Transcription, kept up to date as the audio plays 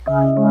I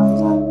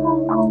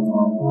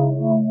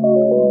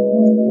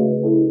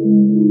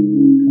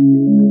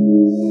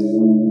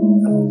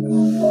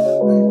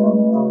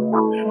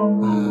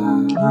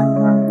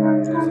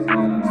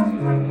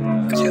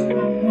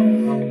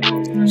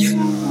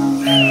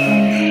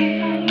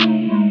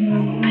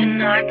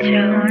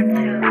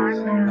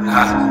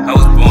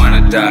was born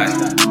to die.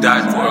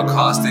 Died for a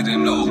cause,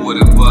 didn't know what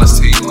it was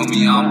till he put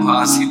me on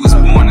pause. He was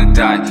born to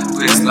die,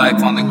 put his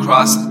life on the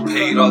cross,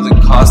 paid all the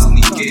cost, and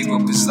he gave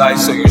up his life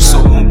so your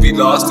soul won't be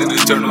lost in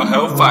eternal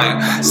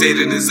hellfire.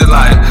 Satan is a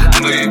liar. I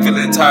know you're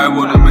feeling tired,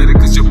 won't admit it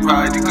cause your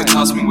pride. You could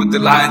toss me with the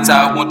lions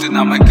I want,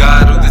 deny my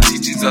God or the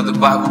teachings of the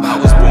Bible. I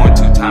was born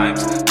 2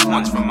 times,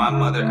 once from my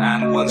mother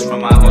and once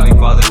from my holy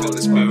father. Feel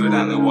the spirit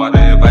and the water.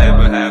 If I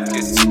ever have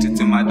kids, teach it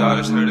to my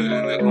daughters. Heard it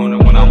in the corner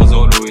when I was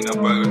ordering a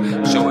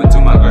burger. Show it to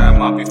my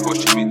grandma before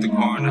she meet the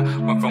coroner.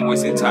 Went from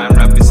wasting time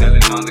rapping,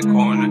 selling on the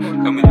corner.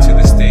 Coming to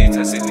the States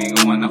as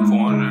illegal and a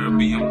foreigner.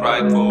 Being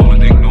prideful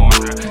and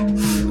ignoring her.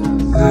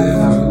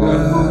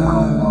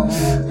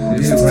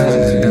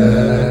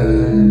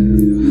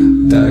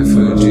 Die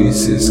for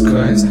Jesus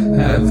Christ,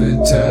 have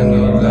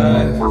eternal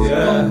life.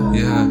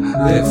 Yeah,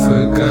 live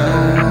for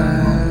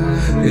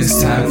God,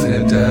 it's time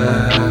to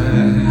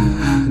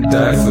die.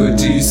 Die for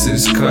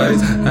Jesus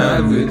Christ,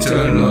 have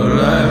eternal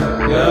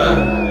life.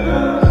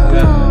 Yeah.